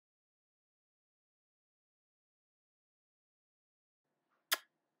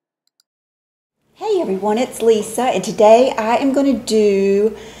Hey everyone, it's Lisa, and today I am going to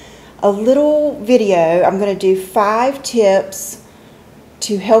do a little video. I'm going to do 5 tips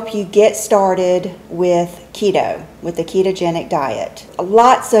to help you get started with keto, with the ketogenic diet.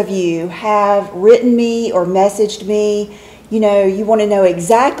 Lots of you have written me or messaged me, you want to know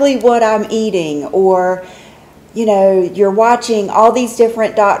exactly what I'm eating, or you're watching all these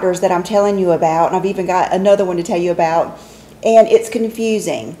different doctors that I'm telling you about, and I've even got another one to tell you about, and it's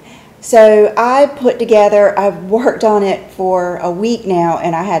confusing. So I've worked on it for a week now,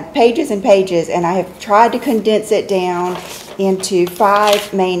 and I had pages and pages, and I have tried to condense it down into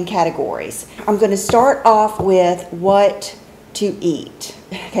 5 main categories. I'm going to start off with what to eat.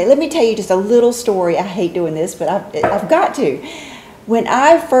 Okay, let me tell you just a little story. I hate doing this, but I've got to. When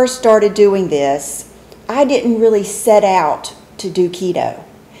I first started doing this, I didn't really set out to do keto.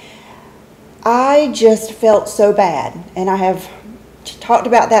 I just felt so bad, and I have talked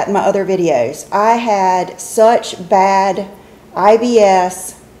about that in my other videos. I had such bad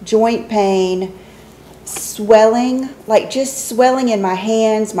IBS, joint pain, swelling, like just swelling in my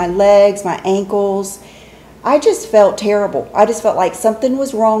hands, my legs, my ankles. I just felt terrible. I just felt like something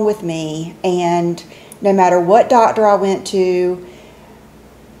was wrong with me, and no matter what doctor I went to,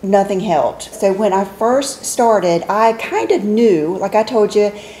 nothing helped. So when I first started, I kind of knew, like I told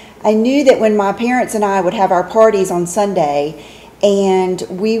you, I knew that when my parents and I would have our parties on Sunday, and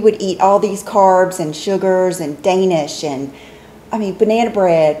we would eat all these carbs and sugars and Danish and, banana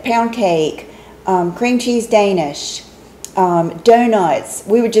bread, pound cake, cream cheese Danish, donuts.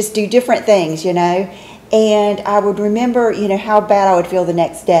 We would just do different things, and I would remember, how bad I would feel the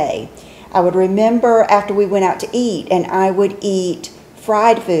next day. I would remember after we went out to eat, and I would eat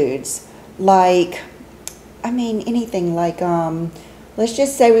fried foods like, anything like, let's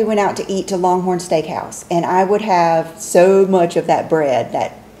just say we went out to eat to Longhorn Steakhouse, and I would have so much of that bread,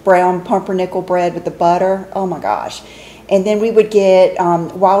 that brown pumpernickel bread with the butter. Oh my gosh. And then we would get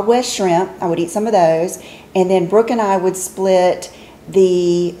Wild West shrimp. I would eat some of those. And then Brooke and I would split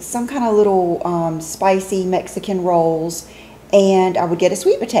some kind of little spicy Mexican rolls, and I would get a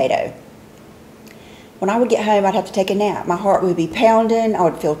sweet potato. When I would get home, I'd have to take a nap. My heart would be pounding. I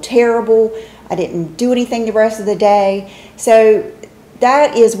would feel terrible. I didn't do anything the rest of the day. So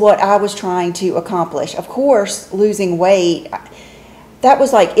that is what I was trying to accomplish. Of course, losing weight, that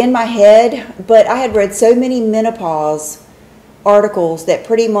was like in my head, but I had read so many menopause articles that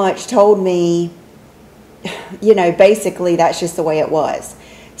pretty much told me, basically that's just the way it was.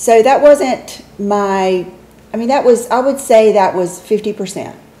 So that wasn't I would say that was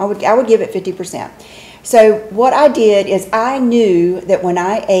 50%. I would give it 50%. So what I did is I knew that when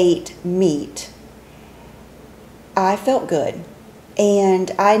I ate meat, I felt good.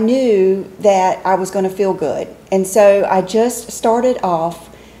 And I knew that I was going to feel good. And so I just started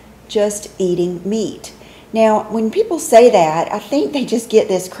off just eating meat. Now, when people say that, I think they just get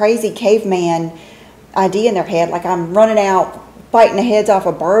this crazy caveman idea in their head, like I'm running out biting the heads off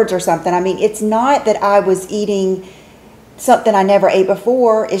of birds or something. It's not that I was eating something I never ate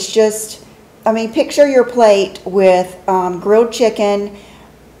before. It's just, picture your plate with grilled chicken,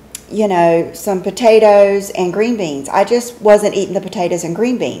 some potatoes and green beans. I just wasn't eating the potatoes and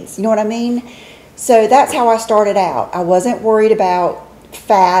green beans. You know what I mean? So that's how I started out. I wasn't worried about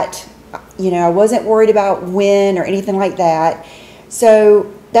fat. I wasn't worried about when or anything like that.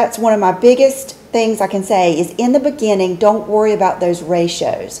 So that's one of my biggest things I can say is in the beginning, don't worry about those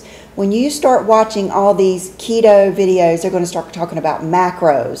ratios. When you start watching all these keto videos, they're going to start talking about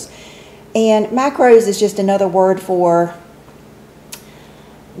macros. And macros is just another word for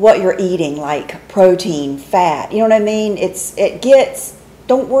what you're eating, like protein, fat, you know what I mean?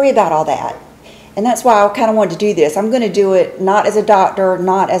 Don't worry about all that. And that's why I kind of wanted to do this. I'm going to do it not as a doctor,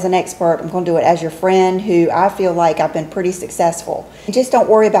 not as an expert. I'm going to do it as your friend who I feel like I've been pretty successful. Just don't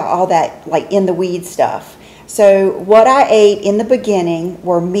worry about all that like in the weeds stuff. So what I ate in the beginning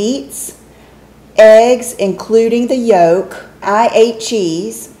were meats, eggs, including the yolk. I ate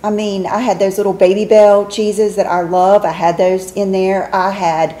cheese. I had those little Baby Bell cheeses that I love. I had those in there. I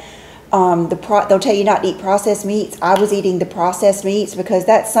had they'll tell you not to eat processed meats. I was eating the processed meats because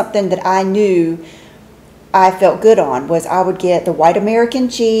that's something that I knew I felt good on. Was I would get the white American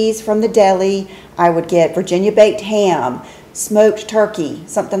cheese from the deli. I would get Virginia baked ham, smoked turkey,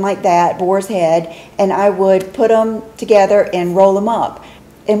 something like that, boar's head, and I would put them together and roll them up.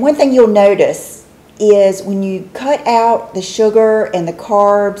 And one thing you'll notice is when you cut out the sugar and the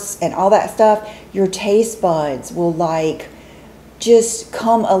carbs and all that stuff, your taste buds will just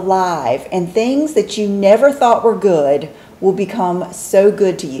come alive, and things that you never thought were good will become so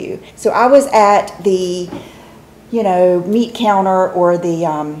good to you. So I was at the, meat counter or the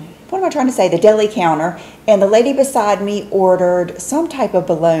what am I trying to say, the deli counter, and the lady beside me ordered some type of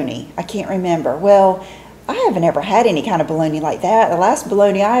bologna. I can't remember. Well, I haven't ever had any kind of bologna like that. The last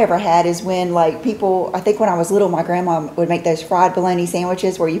bologna I ever had is when, like, people, I think when I was little, my grandma would make those fried bologna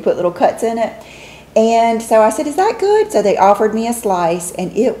sandwiches where you put little cuts in it. And so I said, is that good? So they offered me a slice,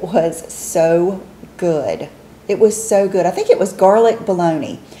 and it was so good. It was so good. I think it was garlic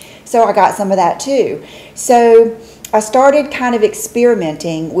bologna. So I got some of that too. So I started kind of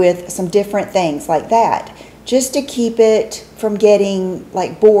experimenting with some different things like that, just to keep it from getting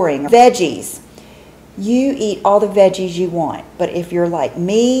like boring. Veggies. You eat all the veggies you want, but if you're like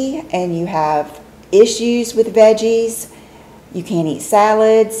me and you have issues with veggies, you can't eat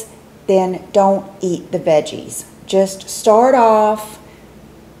salads, then don't eat the veggies. Just start off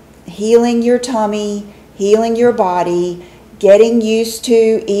healing your tummy, healing your body, getting used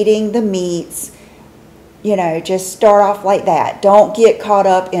to eating the meats. You know, just start off like that. Don't get caught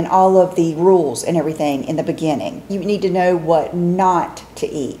up in all of the rules and everything in the beginning. You need to know what not to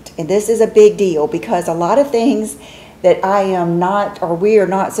eat. And this is a big deal because a lot of things that I am not, or we are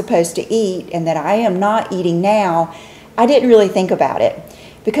not supposed to eat, and that I am not eating now, I didn't really think about it.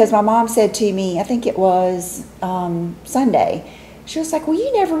 Because my mom said to me, I think it was Sunday, she was like, well,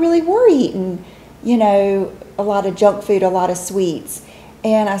 you never really were eating, you know, a lot of junk food, a lot of sweets.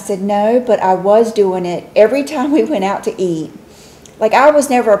 And I said, no, but I was doing it every time we went out to eat. Like, I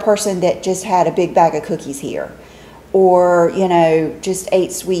was never a person that just had a big bag of cookies here or, you know, just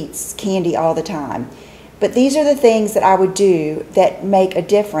ate sweets, candy all the time. But these are the things that I would do that make a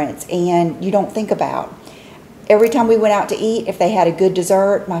difference and you don't think about. Every time we went out to eat, if they had a good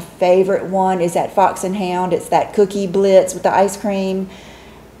dessert, my favorite one is that Fox and Hound. It's that cookie blitz with the ice cream.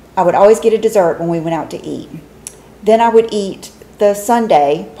 I would always get a dessert when we went out to eat. Then I would eat the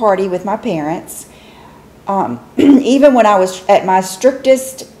Sunday party with my parents. Even when I was at my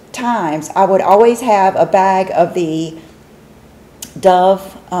strictest times, I would always have a bag of the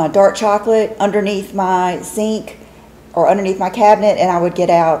Dove dark chocolate underneath my sink or underneath my cabinet, and I would get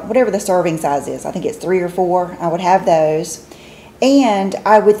out whatever the serving size is. I think it's 3 or 4. I would have those. And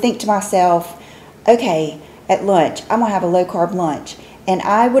I would think to myself, okay, at lunch, I'm going to have a low-carb lunch. And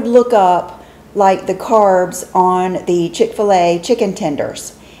I would look up like the carbs on the Chick-fil-A chicken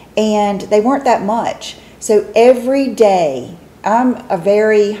tenders, and they weren't that much. So every day, I'm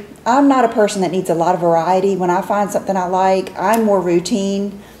not a person that needs a lot of variety. When I find something I like, I'm more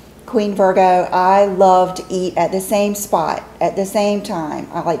routine. Queen Virgo, I love to eat at the same spot at the same time.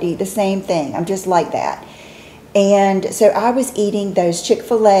 I like to eat the same thing. I'm just like that. And so I was eating those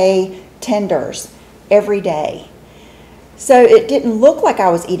Chick-fil-A tenders every day. So it didn't look like I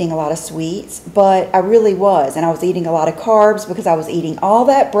was eating a lot of sweets, but I really was. And I was eating a lot of carbs because I was eating all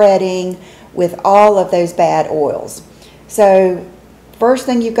that breading with all of those bad oils. So first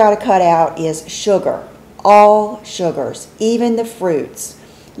thing you've got to cut out is sugar. All sugars, even the fruits.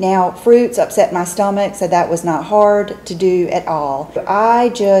 Now, fruits upset my stomach, so that was not hard to do at all. I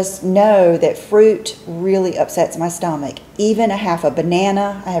just know that fruit really upsets my stomach. Even a half a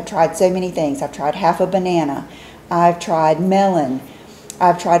banana. I have tried so many things. I've tried half a banana. I've tried melon.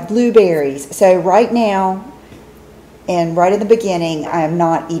 I've tried blueberries. So right now, and right in the beginning, I am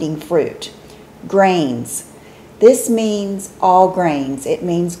not eating fruit. Grains. This means all grains. It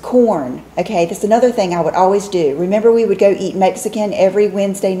means corn. Okay, that's another thing I would always do. Remember, we would go eat Mexican every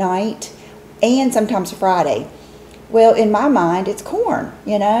Wednesday night and sometimes Friday. Well, in my mind, it's corn.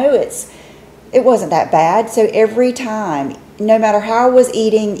 You know, it wasn't that bad. So every time, no matter how I was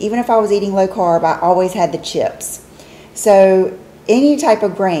eating, even if I was eating low carb, I always had the chips. So any type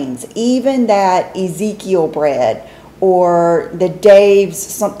of grains, even that Ezekiel bread or the Dave's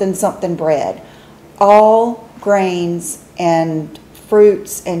something something bread, all grains and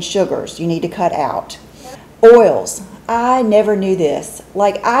fruits and sugars you need to cut out. Oils. I never knew this.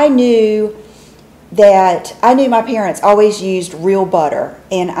 Like, I knew my parents always used real butter,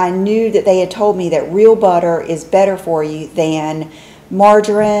 and I knew that they had told me that real butter is better for you than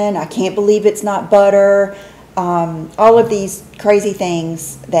margarine. I can't believe it's not butter. All of these crazy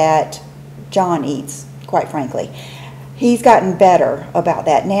things that John eats, quite frankly. He's gotten better about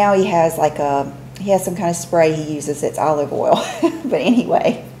that. Now he has some kind of spray he uses that's olive oil. But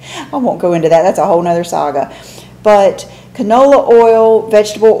anyway, I won't go into that. That's a whole nother saga. But canola oil,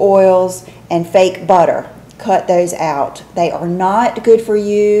 vegetable oils, and fake butter, cut those out. They are not good for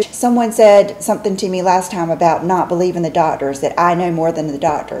you. Someone said something to me last time about not believing the doctors, that I know more than the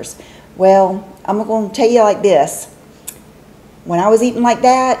doctors. Well, I'm going to tell you like this. When I was eating like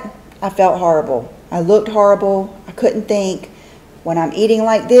that, I felt horrible. I looked horrible. I couldn't think. When I'm eating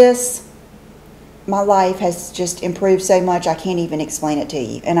like this, my life has just improved so much I can't even explain it to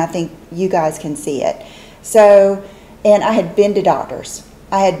you, and I think you guys can see it. So, and I had been to doctors.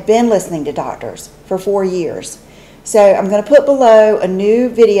 I had been listening to doctors for 4 years. So I'm going to put below a new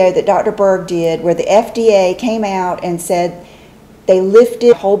video that Dr. Berg did where the FDA came out and said they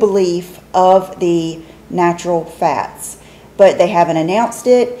lifted the whole belief of the natural fats, but they haven't announced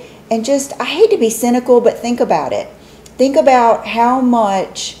it. And just, I hate to be cynical, but think about it. Think about how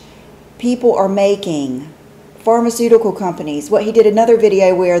much people are making, pharmaceutical companies. What he did another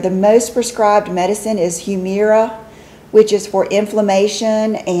video where the most prescribed medicine is Humira, which is for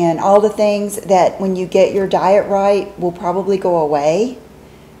inflammation and all the things that when you get your diet right will probably go away.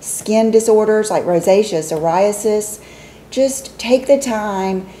 Skin disorders like rosacea, psoriasis. Just take the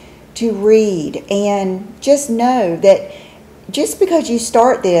time to read and just know that just because you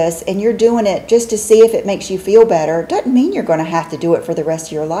start this and you're doing it just to see if it makes you feel better doesn't mean you're going to have to do it for the rest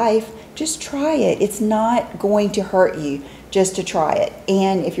of your life. Just try it. It's not going to hurt you just to try it.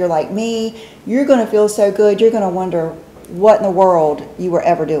 And if you're like me, you're going to feel so good, you're going to wonder what in the world you were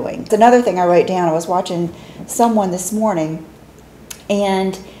ever doing. It's another thing I wrote down. I was watching someone this morning,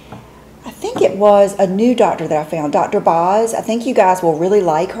 and I think it was a new doctor that I found, Dr. Boz. I think you guys will really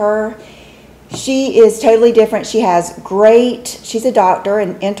like her. She is totally different. She's a doctor,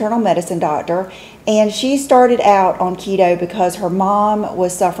 an internal medicine doctor, and she started out on keto because her mom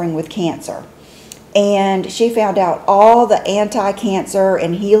was suffering with cancer. And she found out all the anti-cancer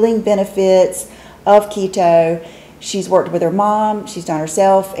and healing benefits of keto. She's worked with her mom, she's done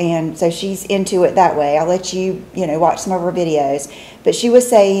herself, and so she's into it that way. I'll let you, watch some of her videos. But she was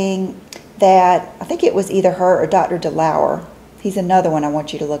saying that, I think it was either her or Dr. Lauder. He's another one I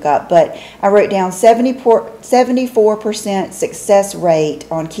want you to look up. But I wrote down 74% success rate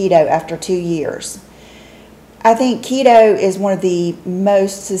on keto after 2 years. I think keto is one of the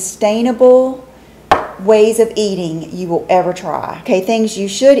most sustainable ways of eating you will ever try. Okay, things you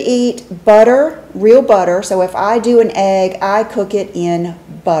should eat: butter, real butter. So if I do an egg, I cook it in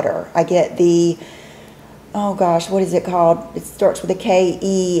butter. I get the, oh gosh, what is it called? It starts with a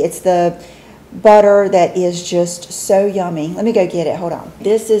K-E. It's the butter that is just so yummy. Let me go get it. Hold on.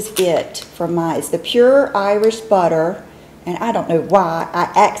 This is it from it's the pure Irish butter, and I don't know why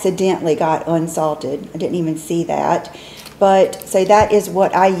I accidentally got unsalted. I didn't even see that. But so that is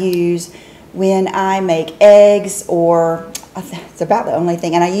what I use when I make eggs, or it's about the only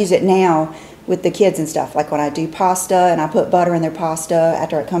thing, and I use it now with the kids and stuff, like when I do pasta and I put butter in their pasta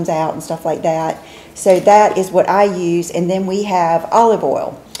after it comes out and stuff like that. So that is what I use. And then we have olive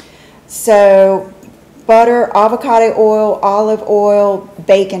oil. So butter, avocado oil, olive oil,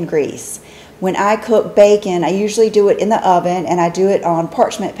 bacon grease. When I cook bacon, I usually do it in the oven, and I do it on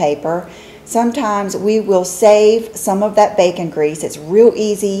parchment paper. Sometimes we will save some of that bacon grease. It's real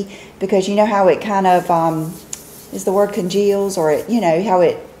easy because you know how it kind of, is the word congeals, or it, how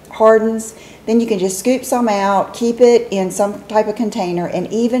it hardens. Then you can just scoop some out, keep it in some type of container,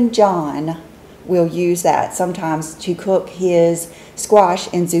 and even John will use that sometimes to cook his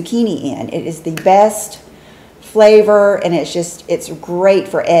squash and zucchini in. It is the best flavor, and it's great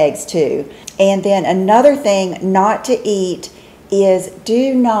for eggs too. And then another thing not to eat is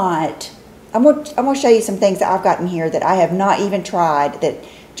do not, I'm going to show you some things that I've gotten here that I have not even tried, that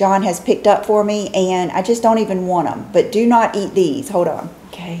John has picked up for me, and I just don't even want them. But do not eat these. Hold on.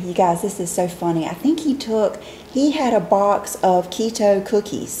 Okay, you guys, this is so funny. I think he had a box of keto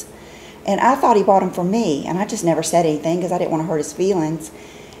cookies, and I thought he bought them for me, and I just never said anything because I didn't want to hurt his feelings,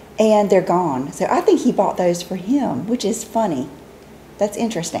 and they're gone. So I think he bought those for him, which is funny. That's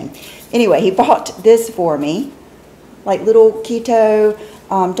interesting. Anyway, he bought this for me, like little keto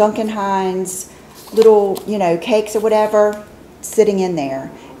Duncan Hines little, cakes or whatever sitting in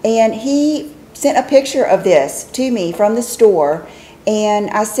there. And he sent a picture of this to me from the store, and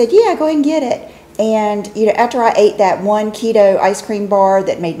I said, yeah, go ahead and get it. And, after I ate that one keto ice cream bar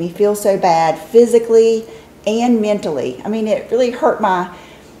that made me feel so bad physically and mentally, I mean, it really hurt my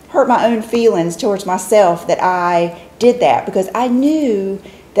own feelings towards myself that I did that, because I knew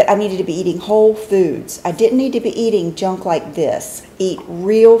that I needed to be eating whole foods. I didn't need to be eating junk like this. Eat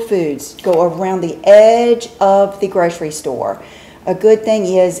real foods. Go around the edge of the grocery store. A good thing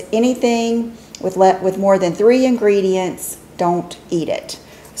is anything with more than 3 ingredients, don't eat it.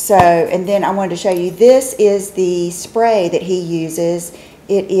 So, and then I wanted to show you, this is the spray that he uses.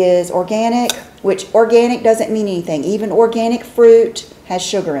 It is organic, which organic doesn't mean anything. Even organic fruit has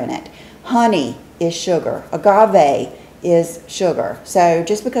sugar in it. Honey is sugar. Agave is sugar. So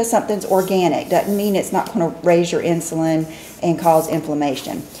just because something's organic doesn't mean it's not going to raise your insulin and cause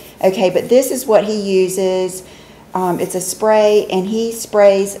inflammation. Okay, but this is what he uses. It's a spray, and he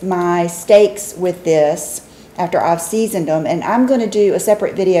sprays my steaks with this after I've seasoned them. And I'm going to do a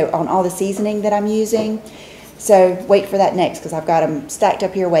separate video on all the seasoning that I'm using. So wait for that next, because I've got them stacked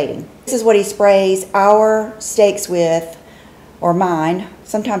up here waiting. This is what he sprays our steaks with, or mine.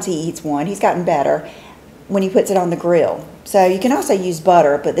 Sometimes he eats one. He's gotten better when he puts it on the grill. So you can also use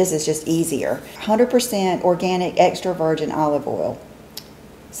butter, but this is just easier. 100% organic extra virgin olive oil.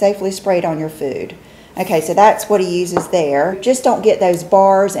 Safely sprayed on your food. Okay, so that's what he uses there. Just don't get those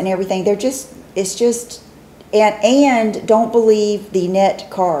bars and everything. And don't believe the net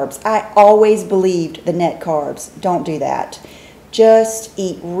carbs. I always believed the net carbs. Don't do that. Just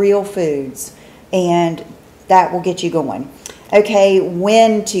eat real foods, and that will get you going. Okay,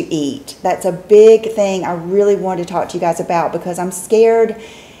 when to eat. That's a big thing I really wanted to talk to you guys about, because I'm scared.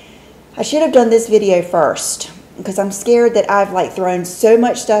 I should have done this video first, because I'm scared that I've like thrown so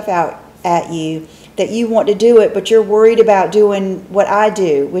much stuff out at you that you want to do it, but you're worried about doing what I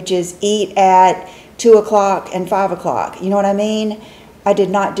do, which is eat at 2 o'clock and 5 o'clock. You know what I mean? I did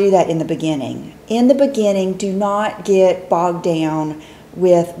not do that in the beginning. In the beginning, do not get bogged down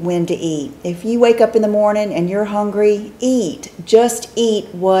with when to eat. If you wake up in the morning and you're hungry, eat. Just eat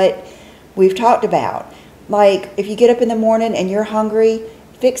what we've talked about. Like, if you get up in the morning and you're hungry,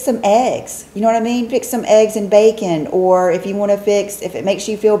 fix some eggs. You know what I mean? Fix some eggs and bacon. Or if you want to if it makes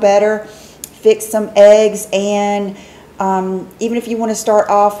you feel better, fix some eggs, and even if you want to start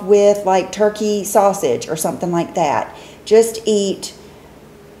off with like turkey sausage or something like that, just eat,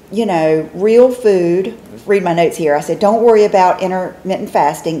 you know, real food. Read my notes here. I said, don't worry about intermittent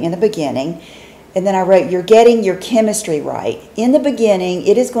fasting in the beginning. And then I wrote, you're getting your chemistry right. In the beginning,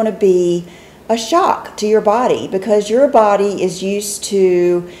 it is going to be a shock to your body, because your body is used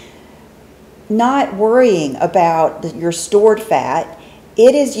to not worrying about your stored fat.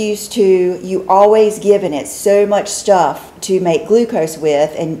 It is used to you always giving it so much stuff to make glucose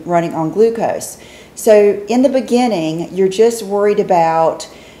with and running on glucose. So in the beginning, you're just worried about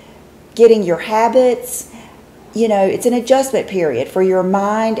getting your habits. You know, it's an adjustment period for your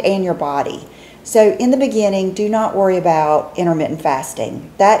mind and your body. So in the beginning, do not worry about intermittent fasting.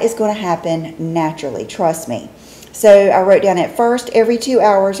 That is going to happen naturally, trust me. So I wrote down at first every 2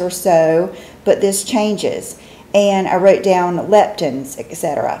 hours or so, but this changes. And I wrote down leptins,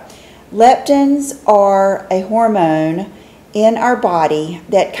 etc. Leptins are a hormone in our body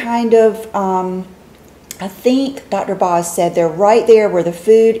that kind of, I think Dr. Boz said they're right there where the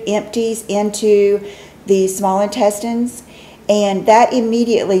food empties into the small intestines, and that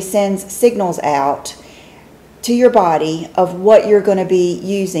immediately sends signals out to your body of what you're going to be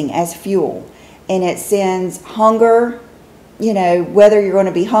using as fuel. And it sends hunger, you know, whether you're going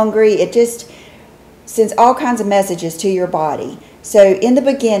to be hungry. It just sends all kinds of messages to your body. So in the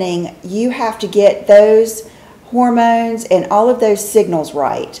beginning, you have to get those hormones and all of those signals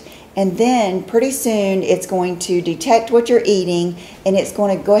right. And then pretty soon it's going to detect what you're eating, and it's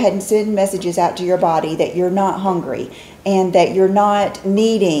going to go ahead and send messages out to your body that you're not hungry and that you're not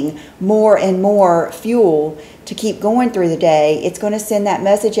needing more and more fuel to keep going through the day. It's going to send that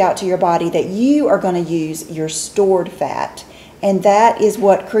message out to your body that you are going to use your stored fat. And that is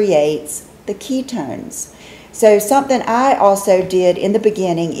what creates the ketones. So something I also did in the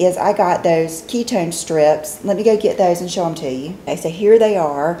beginning is I got those ketone strips. Let me go get those and show them to you. Okay, so here they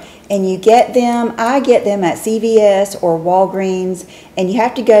are, and you get them, I get them at CVS or Walgreens, and you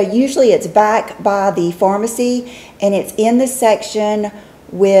have to go, usually it's back by the pharmacy, and it's in the section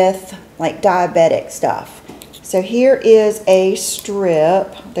with like diabetic stuff. So here is a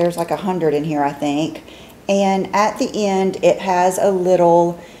strip. There's like 100 in here, I think. And at the end, it has a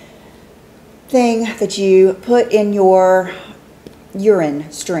little thing that you put in your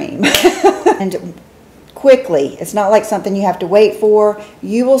urine stream. And quickly, it's not like something you have to wait for.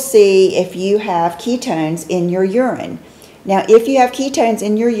 You will see if you have ketones in your urine. Now, if you have ketones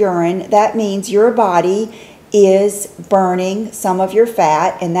in your urine, that means your body is burning some of your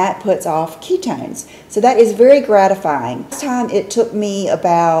fat, and that puts off ketones. So that is very gratifying. This time it took me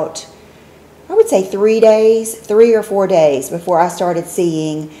about, I would say 3 or 4 days before I started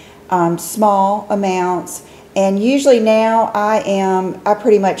seeing small amounts. And usually now I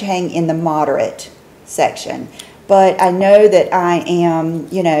pretty much hang in the moderate section. But I know that I am,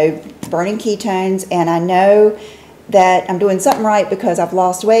 you know, burning ketones, and I know that I'm doing something right because I've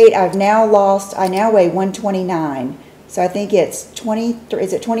lost weight. I now weigh 129. So I think it's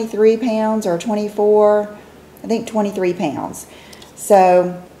 23 pounds or 24? I think 23 pounds.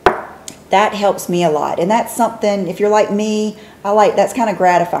 So that helps me a lot. And that's something, if you're like me, that's kind of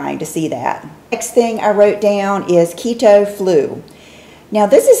gratifying to see that. Next thing I wrote down is keto flu. Now,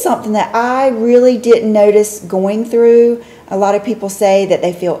 this is something that I really didn't notice going through. A lot of people say that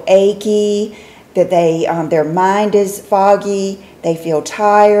they feel achy, that their mind is foggy, they feel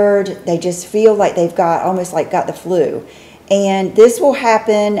tired, they just feel like they've got almost like got the flu. And this will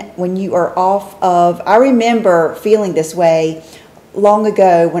happen when you are off of, I remember feeling this way long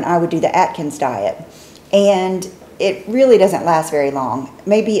ago when I would do the Atkins diet. And it really doesn't last very long,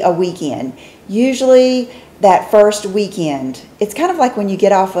 maybe a weekend. Usually that first weekend, it's kind of like when you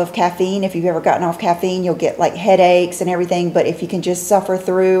get off of caffeine. If you've ever gotten off caffeine, you'll get like headaches and everything. But if you can just suffer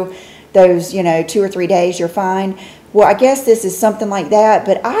through those, 2 or 3 days, you're fine. Well, I guess this is something like that.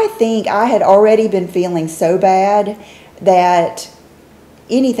 But I think I had already been feeling so bad that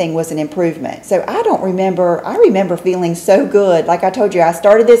anything was an improvement. So I remember feeling so good. Like I told you, I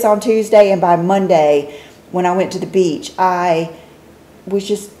started this on Tuesday, and by Monday, when I went to the beach, I was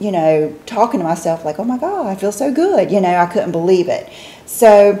just, talking to myself like, oh my God, I feel so good. I couldn't believe it.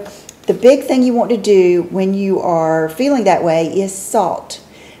 So the big thing you want to do when you are feeling that way is salt.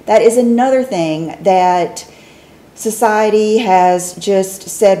 That is another thing that society has just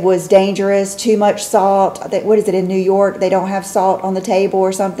said was dangerous. Too much salt. What is it in New York? They don't have salt on the table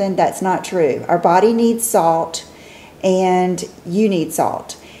or something. That's not true. Our body needs salt, and you need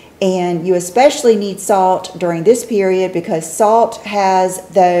salt. And you especially need salt during this period because salt has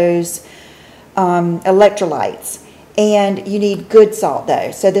those electrolytes. And you need good salt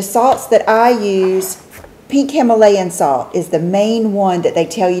though. So the salts that I use, pink Himalayan salt is the main one that they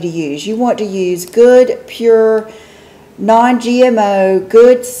tell you to use. You want to use good, pure, non-GMO,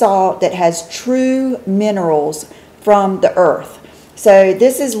 good salt that has true minerals from the earth. So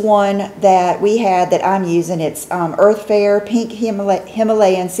this is one that we had that I'm using. It's Earth Fare Pink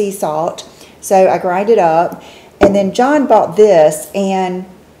Himalayan Sea Salt. So I grind it up. And then John bought this, and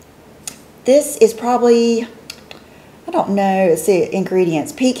this is probably, I don't know, let's see,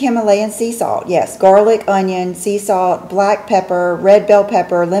 ingredients. Pink Himalayan sea salt, yes. Garlic, onion, sea salt, black pepper, red bell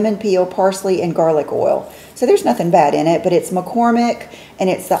pepper, lemon peel, parsley, and garlic oil. So there's nothing bad in it, but it's McCormick, and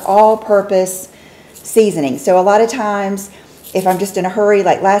it's the all-purpose seasoning. So a lot of times, if I'm just in a hurry,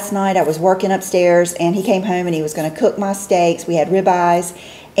 like last night, I was working upstairs, and he came home, and he was going to cook my steaks. We had ribeyes,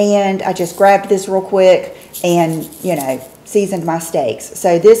 and I just grabbed this real quick and, seasoned my steaks.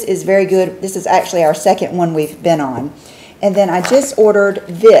 So this is very good. This is actually our second one we've been on. And then I just ordered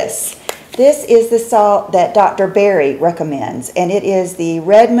this. This is the salt that Dr. Berry recommends, and it is the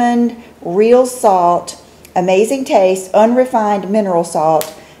Redmond Real Salt, Amazing Taste, Unrefined Mineral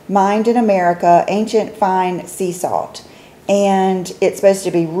Salt, Mined in America, Ancient Fine Sea Salt. And it's supposed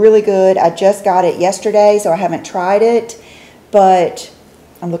to be really good. I just got it yesterday, so I haven't tried it, but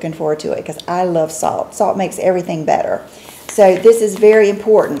I'm looking forward to it because I love salt. Salt makes everything better. So this is very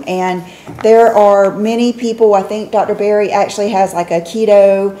important. And there are many people, I think Dr. Berry actually has like a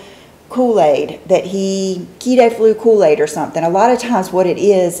keto Kool-Aid keto flu Kool-Aid or something. A lot of times what it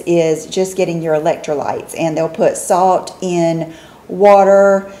is just getting your electrolytes, and they'll put salt in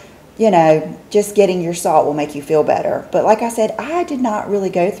water. Just getting your salt will make you feel better. But like I said, I did not really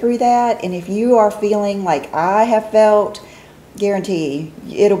go through that. And if you are feeling like I have felt, guarantee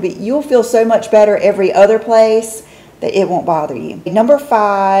you'll feel so much better every other place that it won't bother you. Number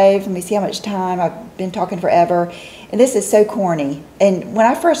 5, let me see how much time, I've been talking forever. And this is so corny. And when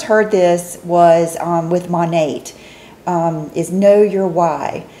I first heard this was with Monate, is Know Your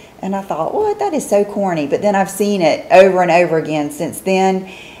Why. And I thought, what? That is so corny. But then I've seen it over and over again since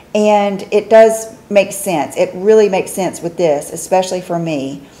then. And it does make sense. It really makes sense with this, especially for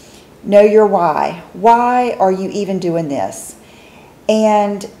me. Know your why. Why are you even doing this?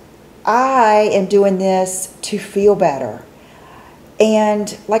 And I am doing this to feel better.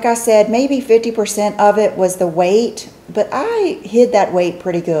 And like I said, maybe 50% of it was the weight, but I hid that weight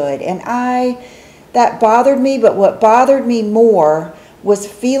pretty good. And that bothered me, but what bothered me more was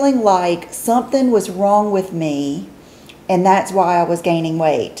feeling like something was wrong with me, and that's why I was gaining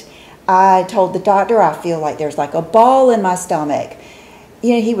weight. I told the doctor I feel like there's like a ball in my stomach.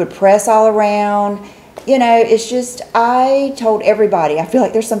 He would press all around. It's just, I told everybody, I feel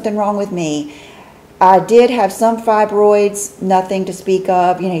like there's something wrong with me. I did have some fibroids, nothing to speak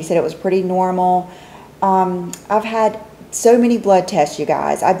of. He said it was pretty normal. I've had so many blood tests, you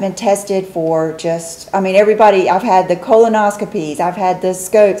guys. I've been tested for everybody. I've had the colonoscopies. I've had the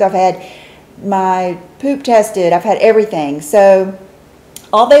scopes. I've had my poop tested. I've had everything. So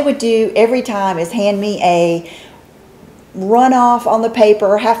all they would do every time is hand me a runoff on the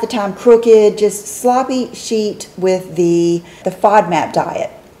paper, half the time crooked, just sloppy sheet with the FODMAP diet.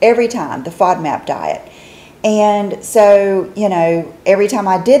 Every time, the FODMAP diet. And so, every time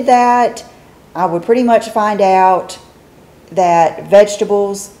I did that, I would pretty much find out that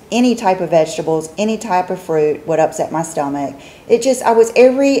vegetables, any type of vegetables, any type of fruit would upset my stomach. I was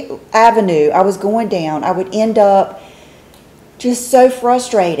every avenue I was going down, I would end up just so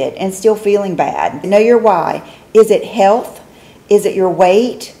frustrated and still feeling bad. Know your why. Is it health? Is it your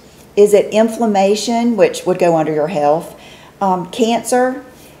weight? Is it inflammation, which would go under your health? Cancer?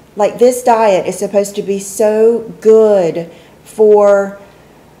 Like, this diet is supposed to be so good for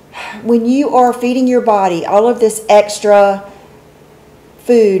when you are feeding your body all of this extra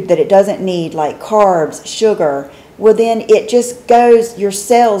food that it doesn't need, like carbs, sugar. Well, then it just goes, your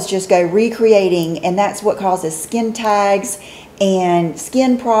cells just go recreating, and that's what causes skin tags and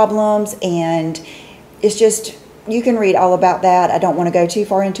skin problems. And it's just, you can read all about that. I don't want to go too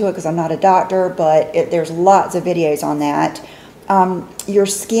far into it because I'm not a doctor, but there's lots of videos on that. Your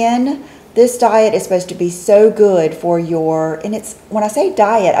skin, this diet is supposed to be so good for and when I say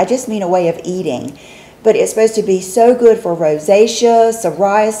diet, I just mean a way of eating, but it's supposed to be so good for rosacea,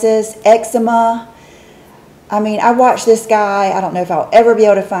 psoriasis, eczema. I mean, I watched this guy, I don't know if I'll ever be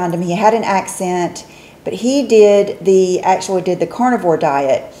able to find him. He had an accent, but he actually did the carnivore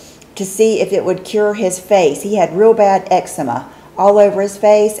diet to see if it would cure his face. He had real bad eczema all over his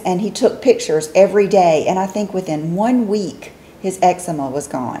face, and he took pictures every day, and I think within 1 week his eczema was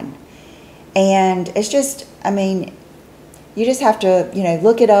gone. And it's just, I mean, you just have to,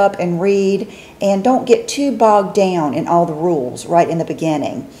 look it up and read, and don't get too bogged down in all the rules right in the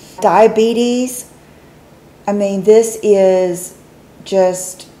beginning. Diabetes, I mean, this is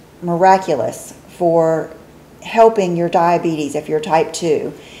just miraculous for helping your diabetes if you're type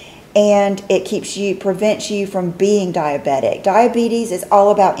 2. And it prevents you from being diabetic. Diabetes is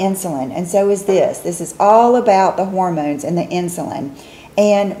all about insulin, and so is this. This is all about the hormones and the insulin.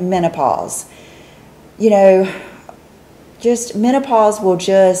 And menopause. Just menopause will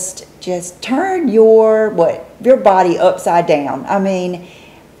just turn your body upside down. I mean,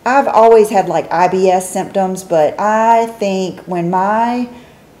 I've always had like IBS symptoms, but I think when my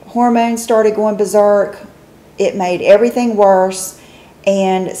hormones started going berserk, it made everything worse.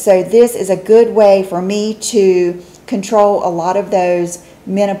 And so this is a good way for me to control a lot of those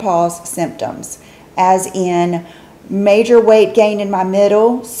menopause symptoms, as in major weight gain in my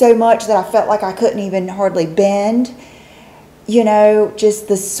middle, so much that I felt like I couldn't even hardly bend, just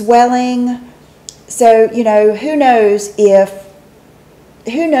the swelling. So, who knows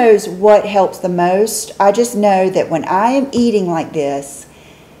what helps the most. I just know that when I am eating like this,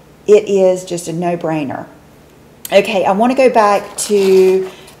 it is just a no-brainer. Okay, I want to go back to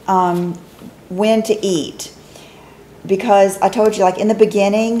when to eat, because I told you, like in the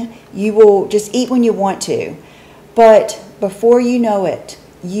beginning, you will just eat when you want to. But before you know it,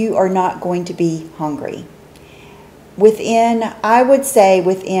 you are not going to be hungry. I would say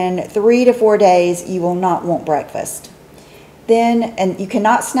within 3 to 4 days, you will not want breakfast. And you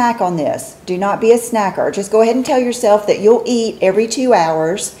cannot snack on this. Do not be a snacker. Just go ahead and tell yourself that you'll eat every 2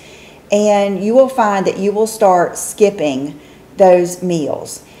 hours, and you will find that you will start skipping those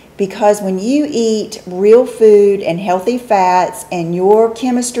meals. Because when you eat real food and healthy fats and your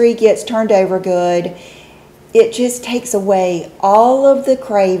chemistry gets turned over good, it just takes away all of the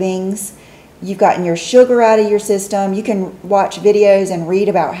cravings. You've gotten your sugar out of your system. You can watch videos and read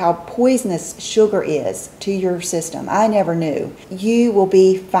about how poisonous sugar is to your system. I never knew. You will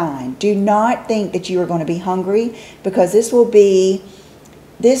be fine. Do not think that you are going to be hungry, because this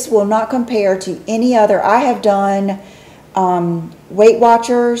will not compare to any other. I have done Weight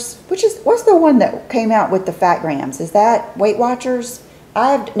Watchers, what's the one that came out with the fat grams? Is that Weight Watchers?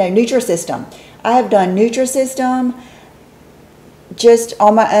 Nutrisystem. I have done Nutrisystem just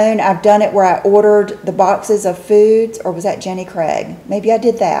on my own. I've done it where I ordered the boxes of foods, or was that Jenny Craig? Maybe I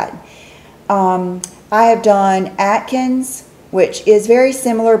did that. I have done Atkins, which is very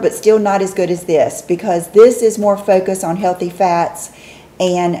similar but still not as good as this, because this is more focused on healthy fats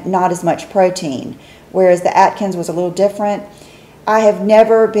and not as much protein, whereas the Atkins was a little different. I have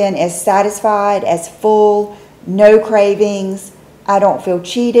never been as satisfied, as full, no cravings. I don't feel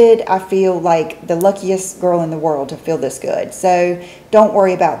cheated. I feel like the luckiest girl in the world to feel this good. So don't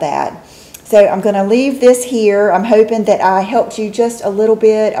worry about that. So I'm going to leave this here. I'm hoping that I helped you just a little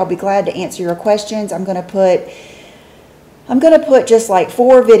bit. I'll be glad to answer your questions. I'm going to put just like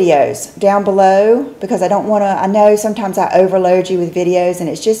 4 videos down below, because I know sometimes I overload you with videos, and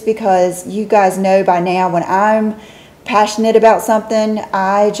it's just because you guys know by now when I'm passionate about something,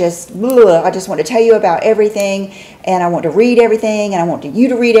 I just want to tell you about everything, and I want to read everything, and I want you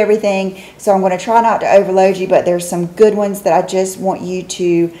to read everything. So I'm going to try not to overload you, but there's some good ones that I just want you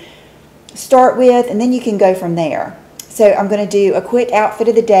to start with, and then you can go from there. So I'm going to do a quick outfit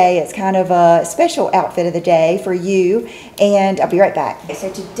of the day. It's kind of a special outfit of the day for you, and I'll be right back. Okay, so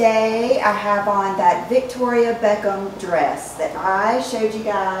today I have on that Victoria Beckham dress that I showed you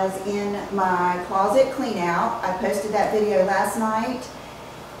guys in my closet clean out. I posted that video last night.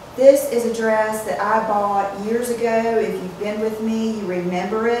 This is a dress that I bought years ago. If you've been with me, you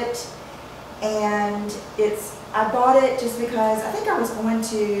remember it. And I bought it just because I think I was going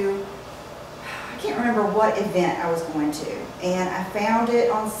to, I can't remember what event I was going to, and I found it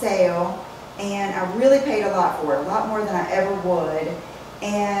on sale, and I really paid a lot for it, a lot more than I ever would.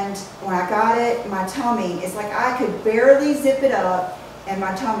 And when I got it, my tummy, it's like I could barely zip it up, and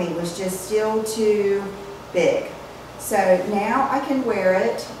my tummy was just still too big. So now I can wear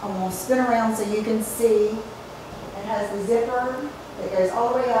it. I'm going to spin around so you can see. It has the zipper that goes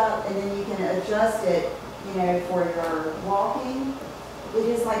all the way up, and then you can adjust it, you know, for your walking. It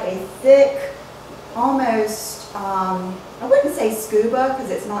is like a thick, almost, I wouldn't say scuba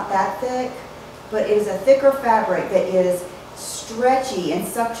because it's not that thick, but it is a thicker fabric that is stretchy and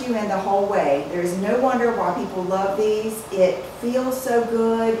sucks you in the whole way. There's no wonder why people love these. It feels so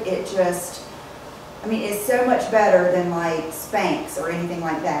good. It just, I mean, it's so much better than like Spanx or anything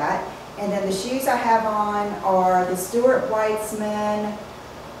like that. And then the shoes I have on are the Stuart Weitzman,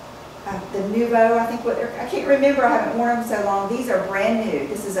 the Nouveau, I think what they're, I can't remember, I haven't worn them so long. These are brand new.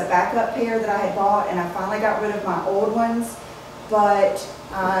 This is a backup pair that I had bought, and I finally got rid of my old ones, but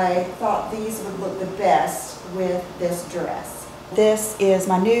I thought these would look the best with this dress. This is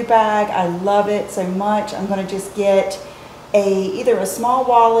my new bag. I love it so much. I'm going to just get either a small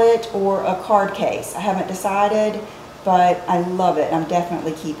wallet or a card case. I haven't decided, but I love it. I'm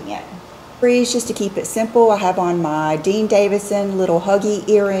definitely keeping it. Just to keep it simple, I have on my Dean Davison little huggy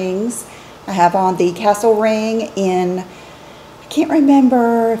earrings. I have on the Castle ring in, I can't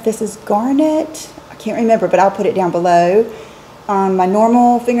remember if this is garnet. I can't remember, but I'll put it down below. My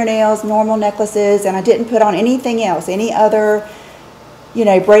normal fingernails, normal necklaces, and I didn't put on anything else, any other, you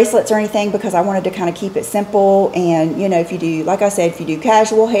know, bracelets or anything, because I wanted to kind of keep it simple. And, you know, if you do, like I said, if you do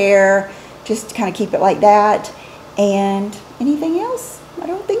casual hair, just kind of keep it like that. And anything else? I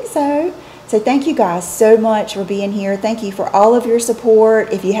don't think so. So thank you guys so much for being here. Thank you for all of your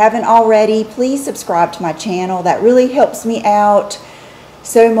support. If you haven't already, please subscribe to my channel. That really helps me out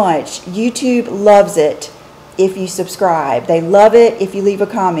so much. YouTube loves it if you subscribe. They love it if you leave a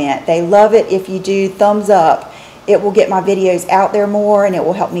comment. They love it if you do thumbs up. It will get my videos out there more, and it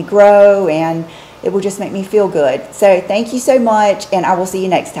will help me grow, and it will just make me feel good. So thank you so much, and I will see you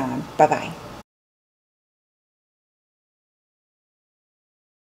next time. Bye-bye.